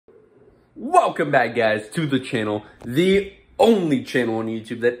Welcome back, guys, to the channel, the only channel on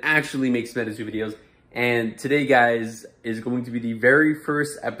YouTube that actually makes Metazoo videos. And today, guys, is going to be the very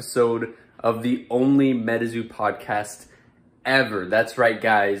first episode of the only Metazoo podcast ever. That's right,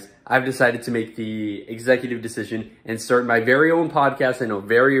 guys. I've decided to make the executive decision and start my very own podcast. I know,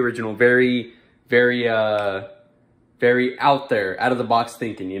 very original, very out there, out of the box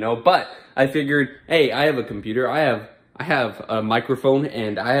thinking, you know. But I figured, hey, I have a computer, I have a microphone,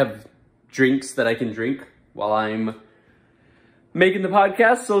 and I have drinks that I can drink while I'm making the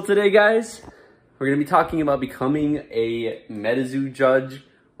podcast. So today, guys, we're going to be talking about becoming a Metazoo judge.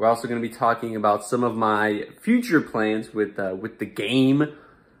 We're also going to be talking about some of my future plans with the game.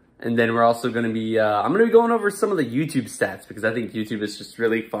 And then we're also going to be, I'm going to be going over some of the YouTube stats because I think YouTube is just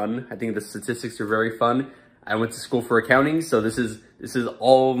really fun. I think the statistics are very fun. I went to school for accounting, so this is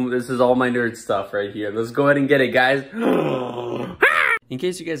all my nerd stuff right here. Let's go ahead and get it, guys. In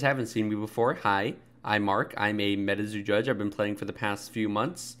case you guys haven't seen me before, hi, I'm Mark. I'm a Metazoo judge. I've been playing for the past few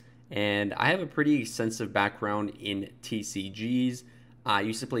months, and I have a pretty extensive background in TCGs. I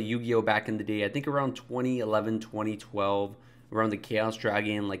used to play Yu-Gi-Oh! Back in the day, I think around 2011, 2012, around the Chaos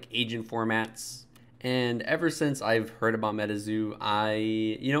Dragon, like agent formats. And ever since I've heard about Metazoo,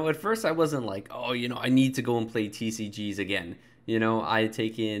 at first I wasn't like, oh, I need to go and play TCGs again. I had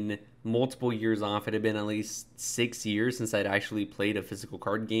taken multiple years off. It had been at least 6 years since I'd actually played a physical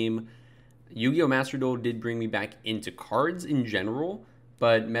card game. Yu-Gi-Oh! Master Duel did bring me back into cards in general,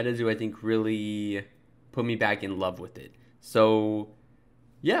 but Metazoo, I think, really put me back in love with it. So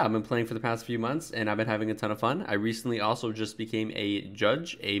yeah, I've been playing for the past few months, and I've been having a ton of fun. I recently also just became a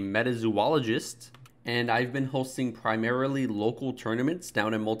judge, a Metazoologist, and I've been hosting primarily local tournaments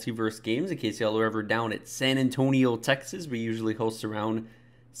down in Multiverse Games. In case y'all are ever down at San Antonio, Texas, we usually host around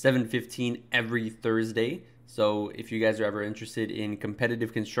 7:15 every Thursday. So if you guys are ever interested in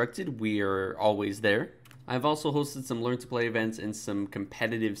competitive constructed, we are always there. I've also hosted some Learn to Play events and some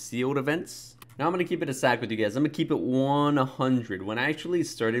competitive sealed events. Now I'm going to keep it a stack with you guys. I'm going to keep it 100. When I actually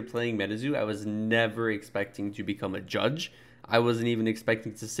started playing Metazoo, I was never expecting to become a judge. I wasn't even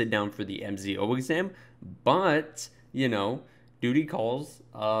expecting to sit down for the MZO exam. But, duty calls.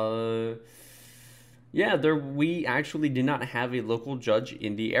 We actually did not have a local judge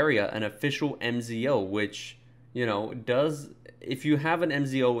in the area, an official MZO, which, if you have an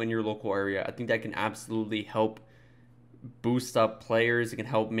MZO in your local area, I think that can absolutely help boost up players. It can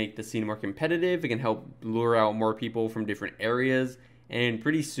help make the scene more competitive. It can help lure out more people from different areas. And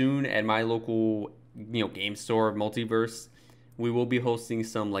pretty soon at my local, game store, Multiverse, we will be hosting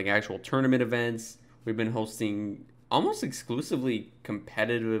some actual tournament events. We've been hosting almost exclusively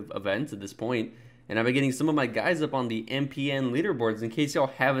competitive events at this point. And I've been getting some of my guys up on the MPN leaderboards. In case y'all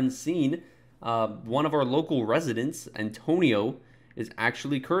haven't seen, one of our local residents, Antonio, is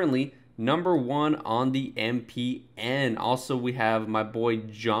actually currently #1 on the MPN. Also, we have my boy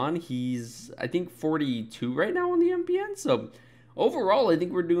John. He's, I think, 42 right now on the MPN. So overall, I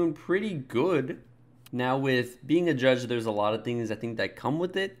think we're doing pretty good. Now, with being a judge, there's a lot of things I think that come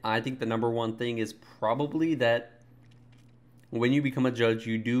with it. I think the #1 thing is probably that when you become a judge,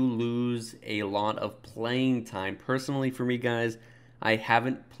 you do lose a lot of playing time. Personally, for me, guys, I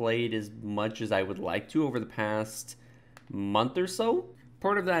haven't played as much as I would like to over the past month or so.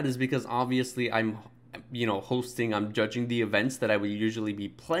 Part of that is because obviously I'm, hosting, I'm judging the events that I would usually be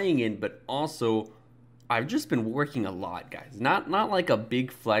playing in, but also I've just been working a lot, guys. Not like a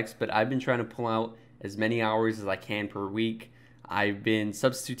big flex, but I've been trying to pull out as many hours as I can per week. I've been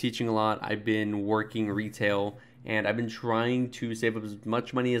substitute teaching a lot. I've been working retail, and I've been trying to save up as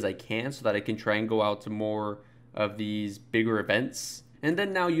much money as I can so that I can try and go out to more of these bigger events. And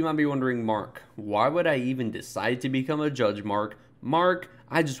then now you might be wondering, Mark, why would I even decide to become a judge, Mark? Mark,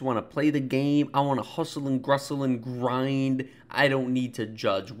 I just want to play the game. I want to hustle and grustle and grind. I don't need to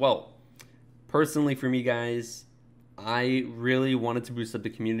judge. Well, personally for me, guys, I really wanted to boost up the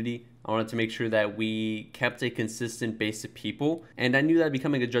community. I wanted to make sure that we kept a consistent base of people, and I knew that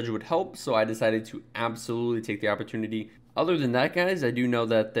becoming a judge would help, so I decided to absolutely take the opportunity. Other than that, guys, I do know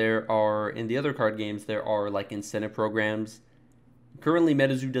that there are, in the other card games, there are incentive programs. Currently,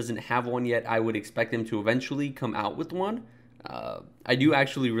 Metazoo doesn't have one yet. I would expect them to eventually come out with one. I do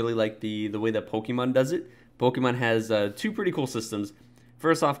actually really like the way that Pokemon does it. Pokemon has two pretty cool systems.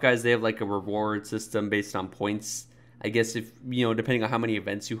 First off, guys, they have a reward system based on points. I guess if, depending on how many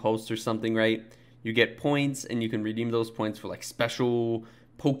events you host or something, right? You get points, and you can redeem those points for special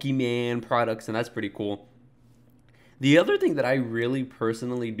Pokemon products, and that's pretty cool. The other thing that I really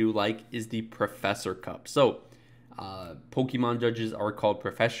personally do like is the Professor Cup. So, Pokemon judges are called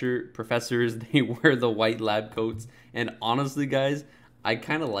professors. They wear the white lab coats. And honestly, guys, I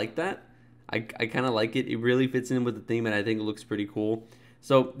kind of like that. I kind of like it. It really fits in with the theme, and I think it looks pretty cool.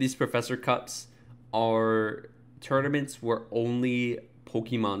 So these Professor Cups are tournaments where only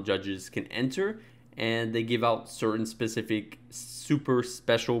Pokemon judges can enter, and they give out certain specific super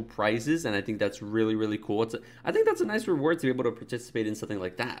special prizes, and I think that's really, really cool. I think that's a nice reward to be able to participate in something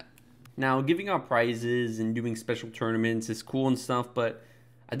like that. Now, giving out prizes and doing special tournaments is cool and stuff, but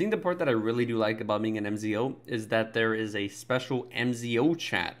I think the part that I really do like about being an MZO is that there is a special MZO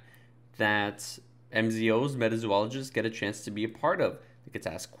chat that MZOs, metazoologists, get a chance to be a part of. They get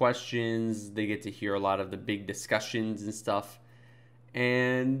to ask questions, they get to hear a lot of the big discussions and stuff.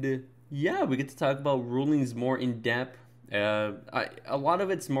 And yeah, we get to talk about rulings more in depth. A lot of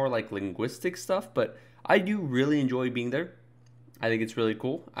it's more like linguistic stuff, but I do really enjoy being there. I think it's really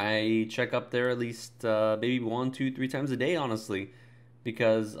cool. I check up there at least maybe 1, 2, 3 times a day, honestly,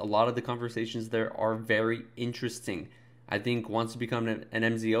 because a lot of the conversations there are very interesting. I think once you become an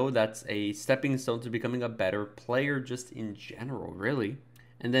MZO, that's a stepping stone to becoming a better player just in general, really.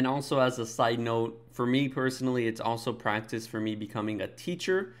 And then also as a side note, for me personally, it's also practice for me becoming a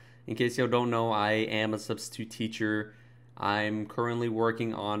teacher. In case you don't know, I am a substitute teacher. I'm currently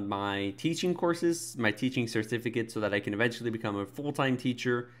working on my teaching courses, my teaching certificate, so that I can eventually become a full-time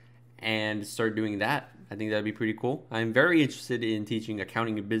teacher and start doing that. I think that'd be pretty cool. I'm very interested in teaching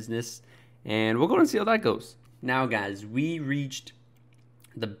accounting and business, and we'll go and see how that goes. Now, guys, we reached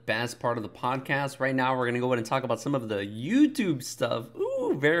the best part of the podcast. Right now, we're going to go ahead and talk about some of the YouTube stuff.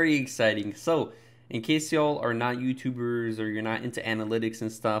 Ooh, very exciting. So, in case y'all are not YouTubers or you're not into analytics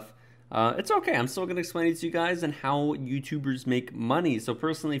and stuff, it's okay. I'm still going to explain it to you guys and how YouTubers make money. So,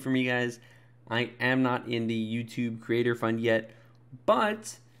 personally, for me, guys, I am not in the YouTube Creator Fund yet,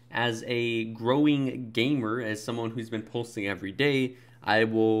 but as a growing gamer, as someone who's been posting every day, I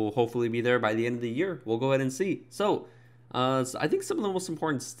will hopefully be there by the end of the year. We'll go ahead and see. So I think some of the most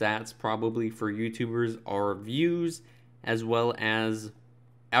important stats probably for YouTubers are views, as well as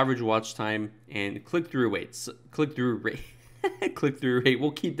average watch time and click-through rates. Click-through rate. Click-through rate.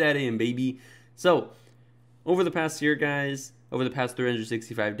 We'll keep that in, baby. So over the past year, guys, over the past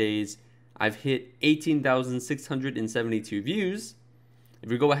 365 days, I've hit 18,672 views. If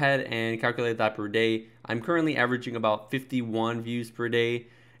we go ahead and calculate that per day, I'm currently averaging about 51 views per day.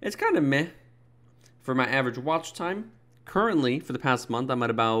 It's kind of meh for my average watch time. Currently, for the past month, I'm at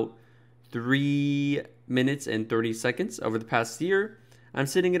about 3 minutes and 30 seconds. Over the past year, I'm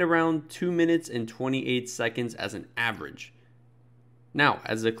sitting at around 2 minutes and 28 seconds as an average. Now,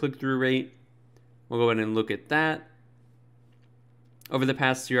 as a click-through rate, we'll go ahead and look at that. Over the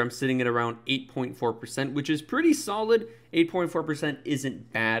past year, I'm sitting at around 8.4%, which is pretty solid. 8.4%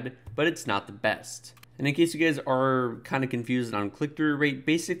 isn't bad, but it's not the best. And in case you guys are kind of confused on click-through rate,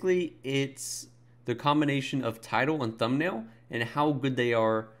 basically it's the combination of title and thumbnail and how good they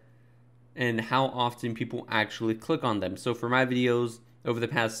are and how often people actually click on them. So for my videos over the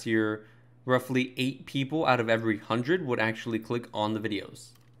past year, roughly 8 people out of every 100 would actually click on the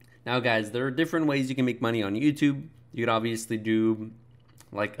videos. Now, guys, there are different ways you can make money on YouTube. You could obviously do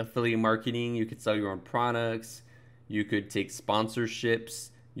like affiliate marketing. You could sell your own products. You could take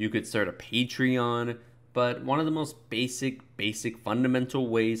sponsorships. You could start a Patreon. But one of the most basic fundamental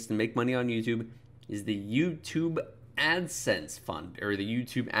ways to make money on YouTube is the YouTube AdSense fund, or the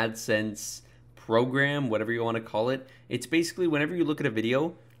YouTube AdSense program, whatever you want to call it. It's basically whenever you look at a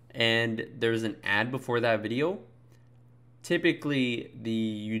video and there's an ad before that video, typically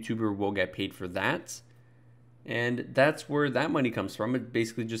the YouTuber will get paid for that. And that's where that money comes from. It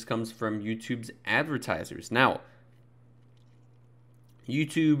basically just comes from YouTube's advertisers. Now,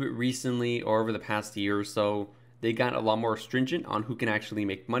 YouTube recently, or over the past year or so, they got a lot more stringent on who can actually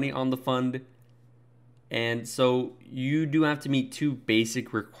make money on the fund. And so you do have to meet 2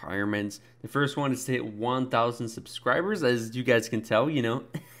 basic requirements. The first one is to hit 1,000 subscribers. As you guys can tell, you know,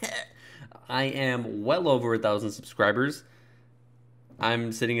 I am well over 1,000 subscribers.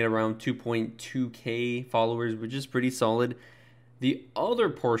 I'm sitting at around 2.2k followers, which is pretty solid. The other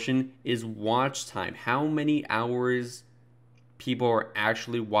portion is watch time. How many hours people are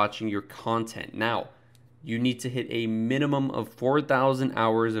actually watching your content. Now, you need to hit a minimum of 4,000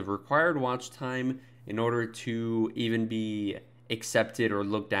 hours of required watch time in order to even be accepted or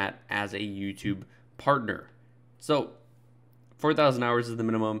looked at as a YouTube partner. So, 4,000 hours is the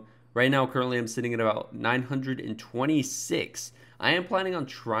minimum. Right now, currently, I'm sitting at about 926. I am planning on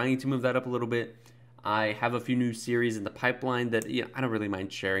trying to move that up a little bit. I have a few new series in the pipeline that I don't really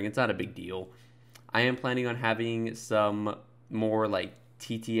mind sharing. It's not a big deal. I am planning on having some more like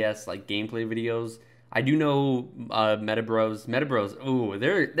TTS, like gameplay videos. I do know Metabros. Oh,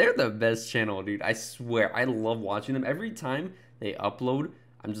 they're the best channel, dude. I swear, I love watching them. Every time they upload,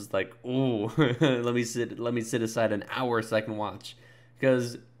 I'm just like, ooh, let me sit aside an hour so I can watch,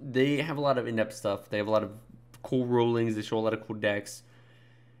 because they have a lot of in-depth stuff. They have a lot of cool rulings. They show a lot of cool decks,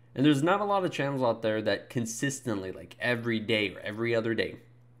 and there's not a lot of channels out there that consistently, like every day or every other day,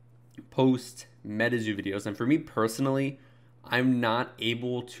 post Metazoo videos. And for me personally, I'm not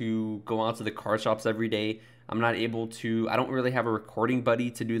able to go out to the card shops every day. I'm not able to, I don't really have a recording buddy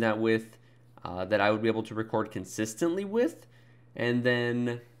to do that with, that I would be able to record consistently with. And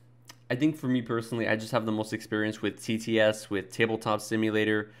then I think for me personally, I just have the most experience with TTS, with Tabletop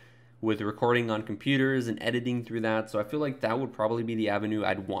Simulator, with recording on computers and editing through that. So I feel like that would probably be the avenue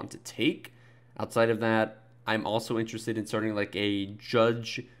I'd want to take. Outside of that, I'm also interested in starting like a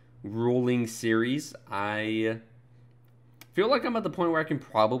judge ruling series. I feel like I'm at the point where I can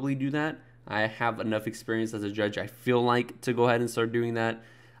probably do that. I have enough experience as a judge, I feel like, to go ahead and start doing that.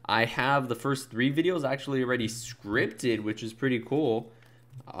 I have the first 3 videos actually already scripted, which is pretty cool.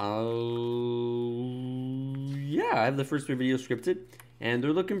 Yeah, I have the first 3 videos scripted, and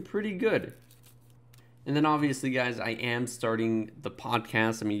they're looking pretty good. And then obviously, guys, I am starting the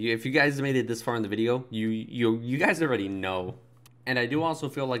podcast. I mean, if you guys made it this far in the video, you guys already know. And I do also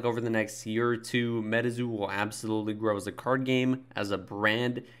feel like over the next year or two, Metazoo will absolutely grow as a card game, as a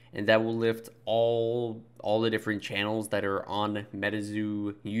brand, and that will lift all the different channels that are on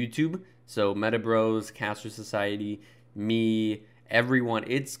Metazoo YouTube. So Meta Bros, Caster Society, me, everyone.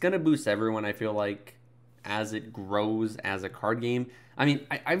 It's gonna boost everyone, I feel like, as it grows as a card game. I mean,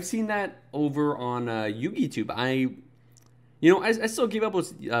 I've seen that over on YugiTube. I still keep up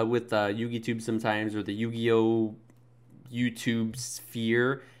with YugiTube sometimes, or the Yu-Gi-Oh! YouTube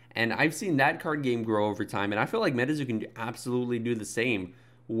sphere, and I've seen that card game grow over time, and I feel like Metazoo can absolutely do the same,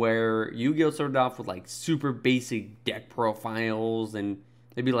 where Yu-Gi-Oh! Started off with like super basic deck profiles, and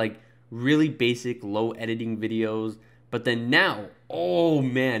they'd be like really basic low editing videos, but then now, oh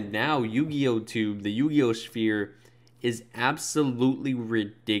man, now Yu-Gi-Oh! Tube, the Yu-Gi-Oh! Sphere is absolutely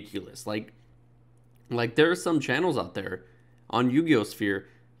ridiculous. Like there are some channels out there on Yu-Gi-Oh! Sphere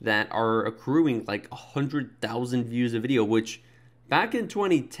that are accruing like 100,000 views a video, which back in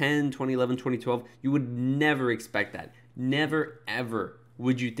 2010, 2011, 2012, you would never expect that. Never, ever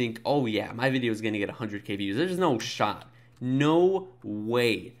would you think, oh yeah, my video is going to get 100K views. There's no shot. No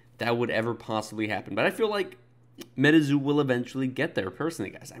way that would ever possibly happen. But I feel like Metazoo will eventually get there, personally,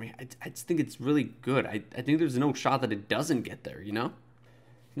 guys. I mean, I just think it's really good. I think there's no shot that it doesn't get there, you know?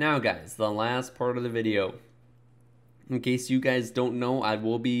 Now, guys, the last part of the video. In case you guys don't know, I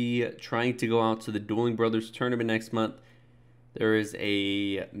will be trying to go out to the Dueling Brothers tournament next month. There is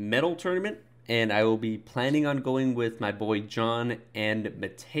a medal tournament, and I will be planning on going with my boy John and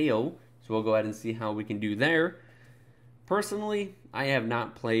Mateo. So we'll go ahead and see how we can do there. Personally, I have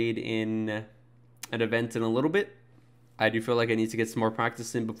not played in an event in a little bit. I do feel like I need to get some more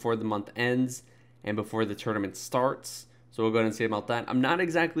practice in before the month ends and before the tournament starts. So we'll go ahead and see about that. I'm not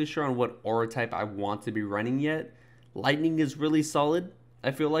exactly sure on what aura type I want to be running yet. Lightning is really solid.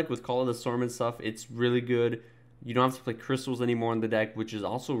 I feel like with Call of the Storm and stuff, it's really good. You don't have to play crystals anymore in the deck, which is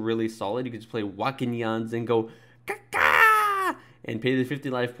also really solid. You can just play Wakanyans and go Kaka! And pay the 50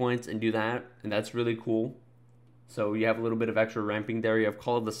 life points and do that, and that's really cool. So you have a little bit of extra ramping there. You have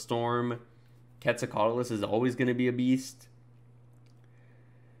Call of the Storm. Quetzalcoatlus is always going to be a beast.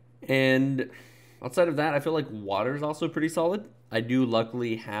 And outside of that, I feel like water is also pretty solid. I do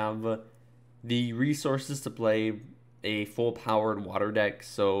luckily have the resources to play a full-powered water deck,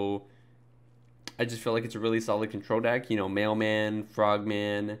 so I just feel like it's a really solid control deck. You know, Mailman,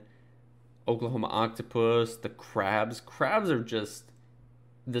 Frogman, Oklahoma Octopus, the Crabs. Crabs are just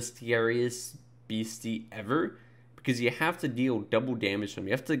the scariest beastie ever, because you have to deal double damage to them.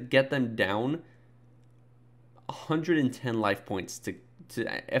 You have to get them down 110 life points to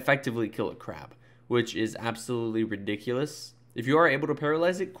effectively kill a crab, which is absolutely ridiculous. If you are able to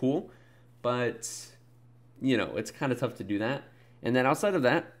paralyze it, cool, but you know, it's kind of tough to do that. And then outside of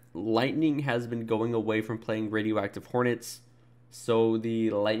that, Lightning has been going away from playing Radioactive Hornets, so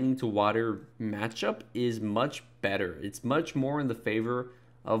the Lightning to Water matchup is much better. It's much more in the favor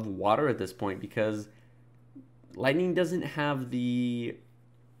of Water at this point, because Lightning doesn't have the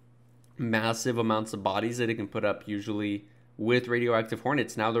massive amounts of bodies that it can put up usually with Radioactive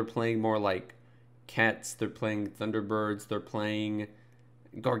Hornets. Now they're playing more like Cats, they're playing Thunderbirds, they're playing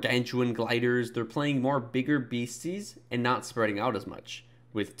Gargantuan Gliders, they're playing more bigger beasties and not spreading out as much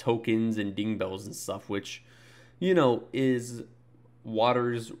with tokens and dingbells and stuff, which, you know, is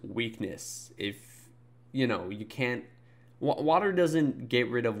Water's weakness. If, you know, you can't... Water doesn't get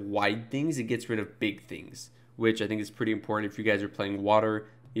rid of wide things, it gets rid of big things, which I think is pretty important. If you guys are playing Water,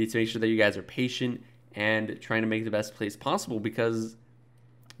 you need to make sure that you guys are patient and trying to make the best plays possible, because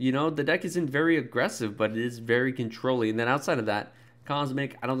you know, the deck isn't very aggressive, but it is very controlling. And then outside of that,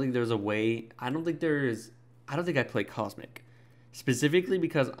 Cosmic, I don't think there's a way. I don't think I play Cosmic. Specifically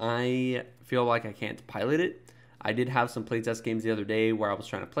because I feel like I can't pilot it. I did have some playtest games the other day where I was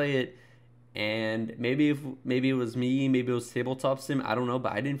trying to play it, and maybe it was me, maybe it was tabletop sim, I don't know,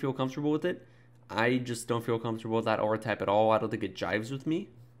 but I didn't feel comfortable with it. I just don't feel comfortable with that aura type at all. I don't think it jives with me.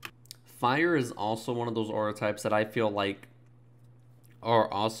 Fire is also one of those aura types that I feel like are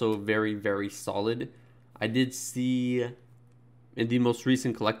also very, very solid. I did see in the most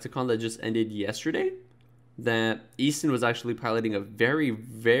recent Collecticon that just ended yesterday that Easton was actually piloting a very,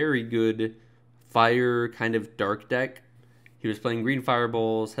 very good fire kind of dark deck. He was playing green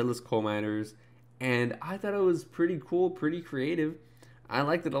fireballs, headless coal miners, and I thought it was pretty cool, pretty creative. I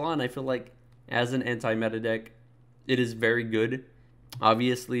liked it a lot, and I feel like as an anti-meta deck, it is very good.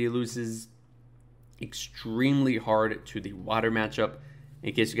 Obviously, it loses extremely hard to the water matchup.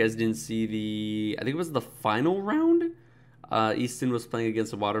 In case you guys didn't see I think it was the final round, Easton was playing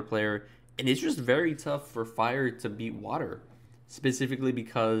against a water player, and it's just very tough for fire to beat water, specifically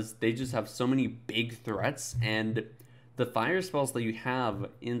because they just have so many big threats, and the fire spells that you have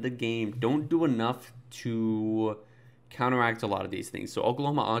in the game don't do enough to counteract a lot of these things. So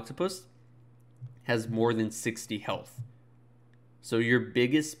Oklahoma Octopus has more than 60 health. So your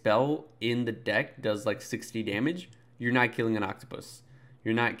biggest spell in the deck does like 60 damage. You're not killing an octopus.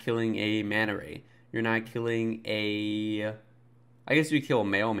 You're not killing a manta ray. You're not killing a... I guess you kill a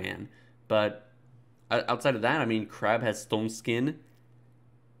mailman. But outside of that, I mean, Crab has Stone Skin.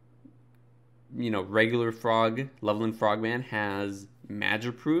 You know, regular Frog, Leveling Frogman has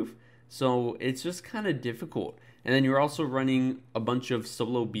Magic Proof. So it's just kind of difficult. And then you're also running a bunch of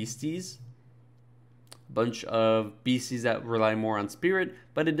solo beasties. Bunch of beasties that rely more on spirit,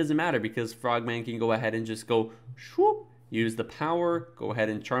 but it doesn't matter because Frogman can go ahead and just go swoop, use the power, go ahead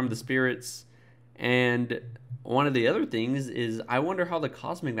and charm the spirits. And one of the other things is I wonder how the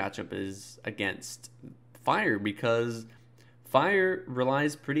Cosmic matchup is against Fire, because Fire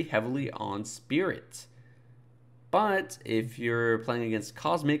relies pretty heavily on spirit. But if you're playing against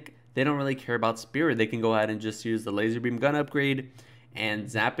Cosmic, they don't really care about spirit. They can go ahead and just use the laser beam gun upgrade and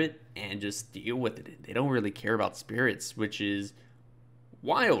zap it and just deal with it. They don't really care about spirits, which is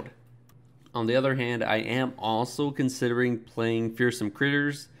wild. On the other hand, I am also considering playing Fearsome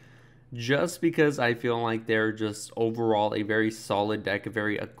Critters just because I feel like they're just overall a very solid deck, a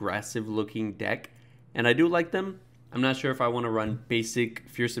very aggressive looking deck, and I do like them. I'm not sure if I want to run basic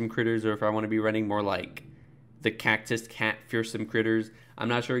Fearsome Critters or if I want to be running more like the Cactus Cat Fearsome Critters. I'm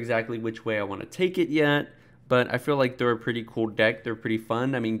not sure exactly which way I want to take it yet, but I feel like they're a pretty cool deck. They're pretty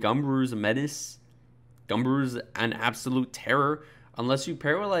fun. I mean, Gumbroo's a menace. Gumbroo's an absolute terror. Unless you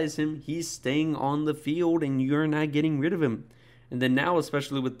paralyze him, he's staying on the field and you're not getting rid of him. And then now,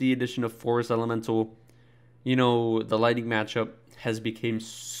 especially with the addition of Forest Elemental, you know, the Lightning matchup has become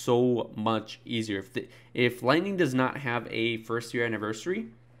so much easier. If Lightning does not have a first year anniversary,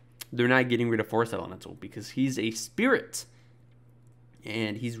 they're not getting rid of Forest Elemental because he's a spirit.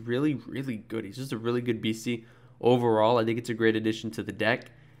 And he's really, really good. He's just a really good BC. Overall, I think it's a great addition to the deck.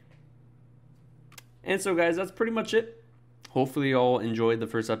 And so, guys, that's pretty much it. Hopefully, you all enjoyed the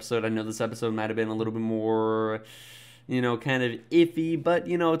first episode. I know this episode might have been a little bit more, you know, kind of iffy. But,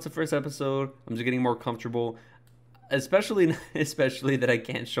 you know, it's the first episode. I'm just getting more comfortable. Especially that I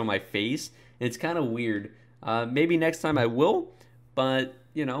can't show my face. It's kind of weird. Maybe next time I will. But,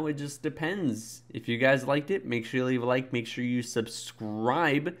 you know, it just depends. If you guys liked it, make sure you leave a like. Make sure you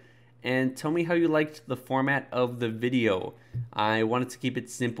subscribe. And tell me how you liked the format of the video. I wanted to keep it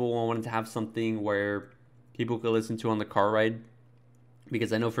simple. I wanted to have something where people could listen to on the car ride.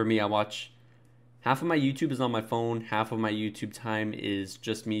 Because I know for me, half of my YouTube is on my phone. Half of my YouTube time is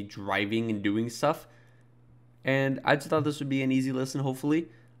just me driving and doing stuff. And I just thought this would be an easy listen, hopefully.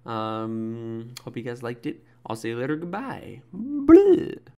 Hope you guys liked it. I'll see you later. Goodbye. Blah.